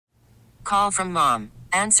Call from mom.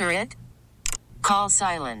 Answer it. Call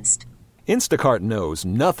silenced. Instacart knows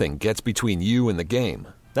nothing gets between you and the game.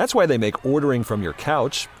 That's why they make ordering from your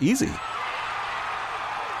couch easy.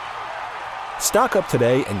 Stock up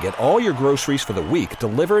today and get all your groceries for the week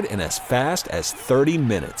delivered in as fast as 30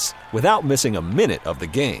 minutes without missing a minute of the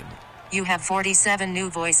game. You have 47 new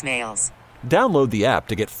voicemails. Download the app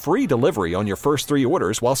to get free delivery on your first 3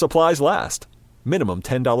 orders while supplies last. Minimum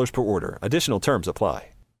 $10 per order. Additional terms apply.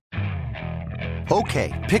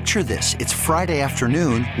 Okay, picture this. It's Friday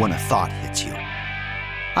afternoon when a thought hits you.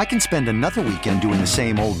 I can spend another weekend doing the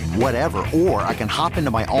same old whatever, or I can hop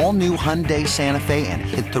into my all-new Hyundai Santa Fe and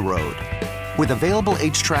hit the road. With available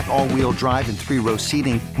H-Track all-wheel drive and 3-row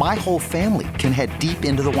seating, my whole family can head deep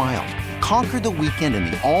into the wild. Conquer the weekend in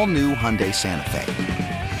the all-new Hyundai Santa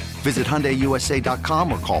Fe. Visit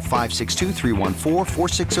HyundaiUSA.com or call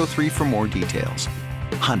 562-314-4603 for more details.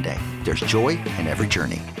 Hyundai, there's joy in every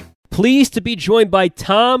journey. Pleased to be joined by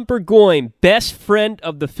Tom Burgoyne, best friend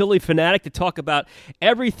of the Phillie Phanatic, to talk about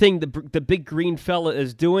everything the big green fella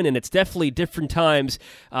is doing, and it's definitely different times.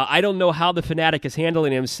 I don't know how the Phanatic is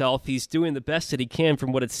handling himself. He's doing the best that he can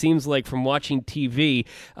from what it seems like from watching TV.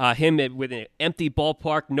 Him with an empty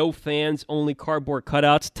ballpark, no fans, only cardboard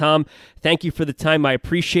cutouts. Tom, thank you for the time. I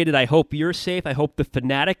appreciate it. I hope you're safe. I hope the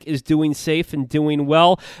Phanatic is doing safe and doing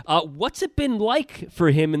well. What's it been like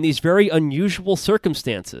for him in these very unusual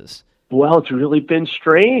circumstances? Well, it's really been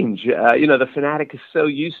strange. The Phanatic is so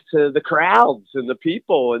used to the crowds and the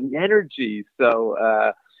people and the energy. So,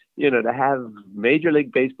 to have Major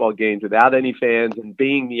League Baseball games without any fans and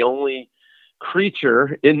being the only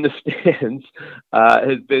creature in the stands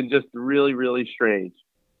has been just really, really strange.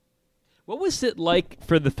 What was it like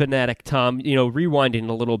for the Phanatic, Tom? Rewinding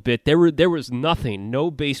a little bit, there was nothing,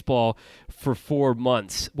 no baseball for 4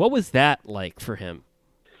 months. What was that like for him?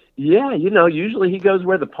 Yeah, usually he goes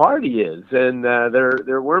where the party is, and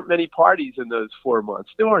there weren't many parties in those 4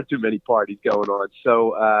 months. There aren't too many parties going on,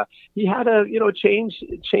 so he had to, change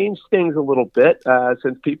things a little bit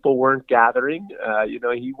since people weren't gathering.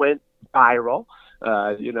 He went viral.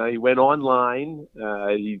 He went online.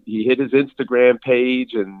 He hit his Instagram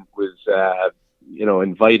page and was,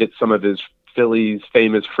 invited some of his Phillies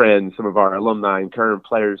famous friends, some of our alumni and current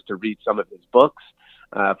players, to read some of his books.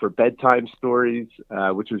 For bedtime stories,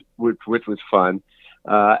 which was fun.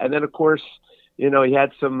 And then, of course, he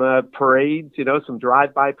had some parades, some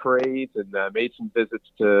drive-by parades, and made some visits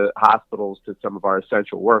to hospitals to some of our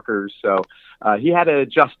essential workers. So he had to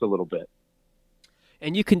adjust a little bit.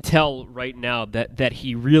 And you can tell right now that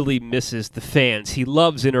he really misses the fans. He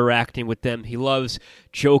loves interacting with them. He loves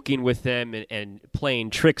joking with them and playing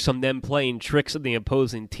tricks on them, playing tricks on the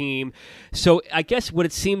opposing team. So I guess what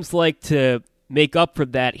it seems like to make up for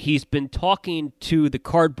that, he's been talking to the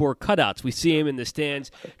cardboard cutouts. We see him in the stands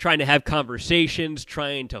trying to have conversations,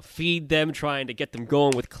 trying to feed them, trying to get them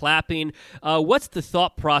going with clapping. What's the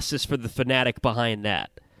thought process for the Phanatic behind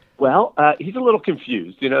that? Well, he's a little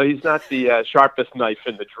confused. He's not the sharpest knife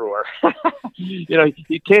in the drawer. He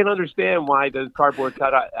can't understand why those cardboard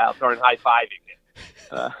cutouts aren't high-fiving him.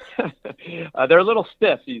 They're a little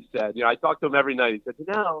stiff, he said. I talk to him every night. He said,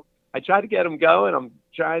 I try to get them going. I'm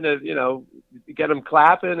trying to, get them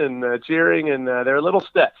clapping and cheering, and they're a little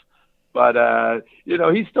stiff. But,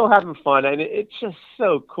 he's still having fun, and it's just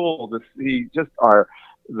so cool to see just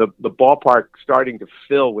the ballpark starting to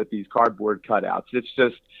fill with these cardboard cutouts. It's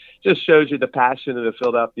just shows you the passion of the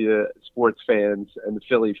Philadelphia sports fans and the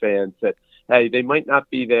Philly fans that, hey, they might not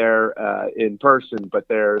be there in person, but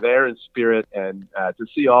they're there in spirit, and to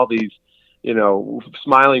see all these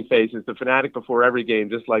smiling faces. The Phanatic before every game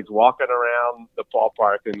just likes walking around the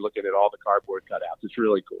ballpark and looking at all the cardboard cutouts. It's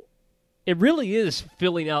really cool. It really is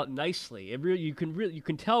filling out nicely. You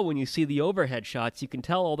can tell when you see the overhead shots. You can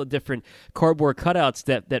tell all the different cardboard cutouts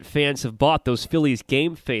that fans have bought. Those Phillies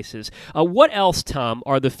game faces. What else, Tom,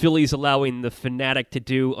 are the Phillies allowing the Phanatic to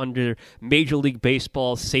do under Major League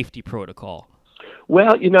Baseball's safety protocol?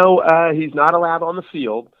 Well, he's not allowed on the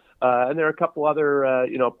field. And there are a couple other,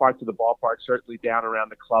 parts of the ballpark, certainly down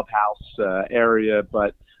around the clubhouse area.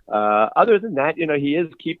 But other than that, he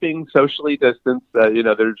is keeping socially distanced.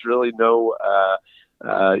 There's really no,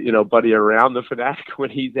 buddy around the Phanatic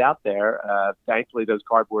when he's out there. Thankfully, those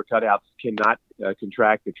cardboard cutouts cannot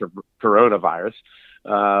contract the coronavirus.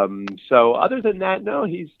 So other than that, no,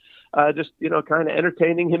 he's just, kind of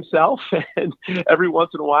entertaining himself. And every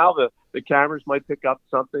once in a while, the cameras might pick up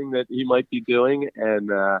something that he might be doing.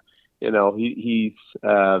 And, he's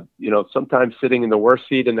sometimes sitting in the worst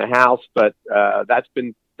seat in the house, but that's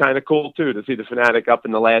been kind of cool too, to see the Phanatic up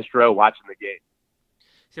in the last row watching the game.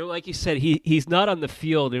 So, like you said, he's not on the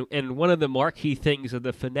field, and one of the marquee things of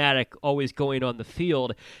the Fanatic always going on the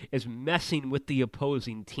field is messing with the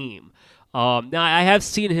opposing team. Now, I have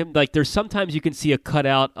seen him, like, there's sometimes you can see a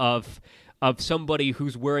cutout of somebody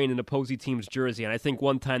who's wearing an opposing team's jersey, and I think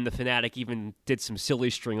one time the Fanatic even did some silly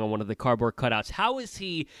string on one of the cardboard cutouts. How is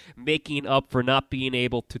he making up for not being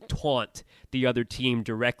able to taunt the other team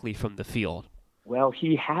directly from the field? Well,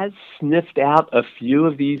 he has sniffed out a few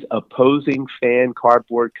of these opposing fan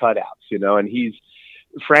cardboard cutouts, and he's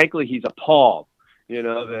appalled,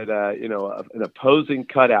 that, an opposing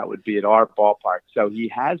cutout would be at our ballpark. So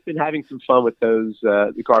he has been having some fun with those,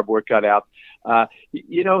 the cardboard cutouts.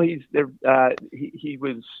 He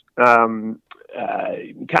was kind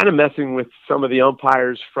of messing with some of the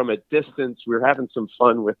umpires from a distance. We were having some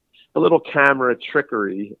fun with a little camera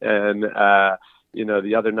trickery, and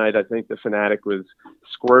the other night, I think the Fanatic was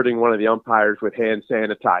squirting one of the umpires with hand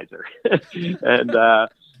sanitizer. And,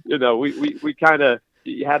 we kind of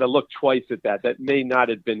had to look twice at that. That may not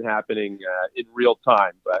have been happening in real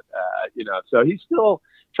time, but, so he's still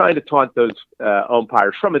trying to taunt those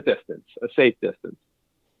umpires from a distance, a safe distance.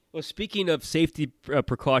 Well, speaking of safety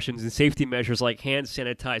precautions and safety measures like hand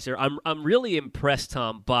sanitizer, I'm really impressed,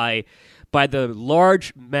 Tom, by the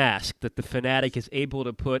large mask that the Fanatic is able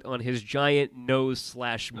to put on his giant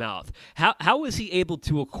nose/mouth. How is he able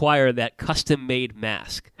to acquire that custom-made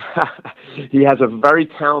mask? He has a very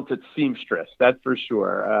talented seamstress, that's for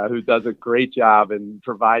sure, who does a great job in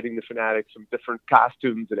providing the Fanatic some different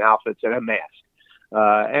costumes and outfits and a mask.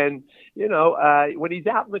 When he's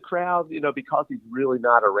out in the crowd, because he's really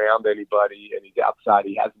not around anybody and he's outside,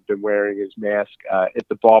 he hasn't been wearing his mask at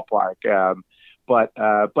the ballpark. But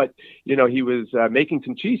he was making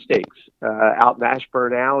some cheesesteaks out in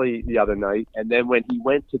Ashburn Alley the other night. And then when he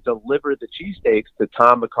went to deliver the cheesesteaks to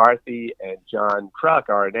Tom McCarthy and John Kruk,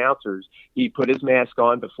 our announcers, he put his mask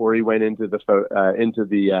on before he went into the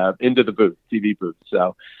booth, TV booth.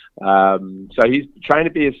 So he's trying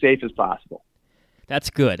to be as safe as possible. That's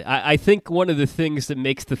good. I think one of the things that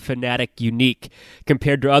makes the Fanatic unique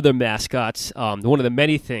compared to other mascots, one of the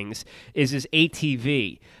many things, is his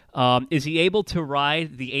ATV. Is he able to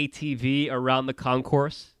ride the ATV around the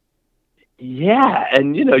concourse? Yeah,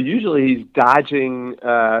 and usually he's dodging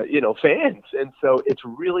fans, and so it's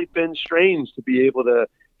really been strange to be able to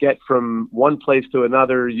get from one place to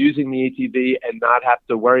another using the ATV and not have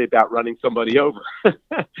to worry about running somebody over.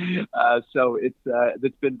 So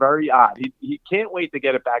it's been very odd. He can't wait to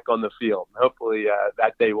get it back on the field. Hopefully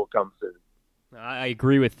that day will come soon. I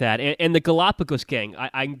agree with that. And the Galapagos gang,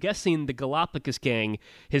 I'm guessing the Galapagos gang,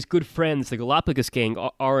 his good friends, the Galapagos gang,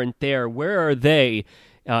 aren't there. Where are they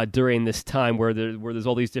during this time where there's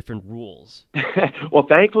all these different rules? Well,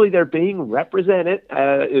 thankfully, they're being represented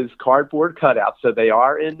as cardboard cutouts. So they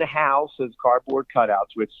are in the house as cardboard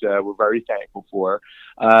cutouts, which we're very thankful for.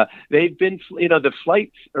 They've been, the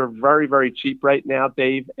flights are very, very cheap right now,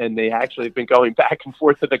 Dave, and they actually have been going back and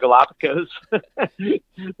forth to the Galapagos.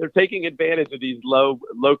 They're taking advantage of these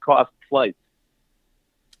low-cost flights.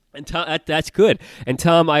 And Tom, that's good. And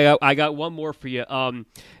Tom, I got one more for you.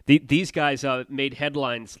 These guys made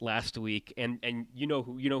headlines last week, and you know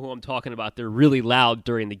who I'm talking about. They're really loud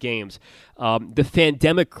during the games. The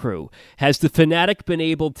Fandemic Crew. Has the Fanatic been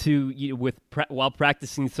able to, while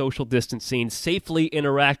practicing social distancing, safely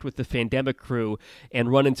interact with the Fandemic Crew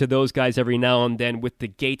and run into those guys every now and then with the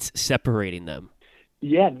gates separating them?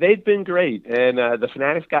 Yeah, they've been great, and the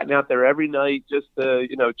Fanatic's gotten out there every night just to,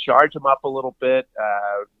 charge them up a little bit.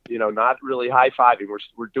 Not really high-fiving.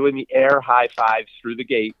 We're doing the air high-fives through the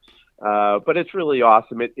gate, but it's really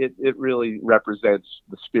awesome. It really represents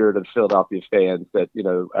the spirit of Philadelphia fans that,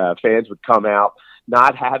 fans would come out,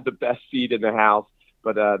 not have the best seat in the house,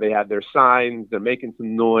 but they have their signs, they're making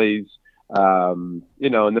some noise. And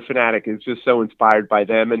the Fanatic is just so inspired by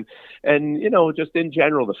them. And just in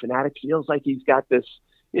general, the Fanatic feels like he's got this,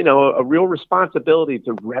 a real responsibility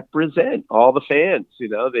to represent all the fans.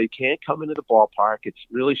 They can't come into the ballpark. It's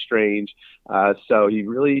really strange. So he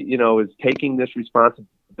really, is taking this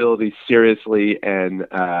responsibility seriously and,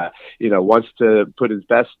 wants to put his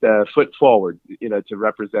best foot forward, to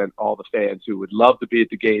represent all the fans who would love to be at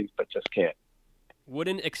the games but just can't.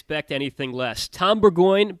 Wouldn't expect anything less. Tom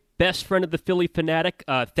Burgoyne, best friend of the Philly Fanatic,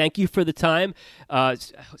 thank you for the time.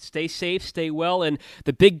 Stay safe, stay well, and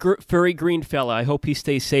the big furry green fella, I hope he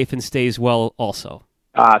stays safe and stays well also.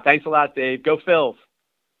 Thanks a lot, Dave. Go Phils.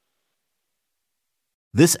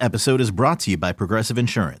 This episode is brought to you by Progressive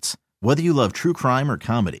Insurance. Whether you love true crime or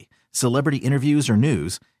comedy, celebrity interviews or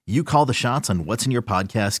news, you call the shots on what's in your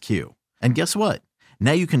podcast queue. And guess what?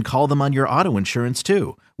 Now you can call them on your auto insurance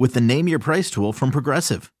too with the Name Your Price tool from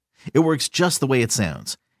Progressive. It works just the way it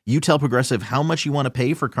sounds. You tell Progressive how much you want to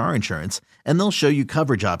pay for car insurance, and they'll show you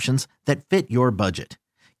coverage options that fit your budget.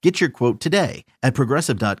 Get your quote today at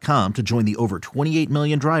Progressive.com to join the over 28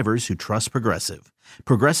 million drivers who trust Progressive.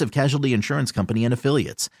 Progressive Casualty Insurance Company and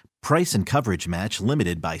Affiliates. Price and coverage match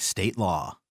limited by state law.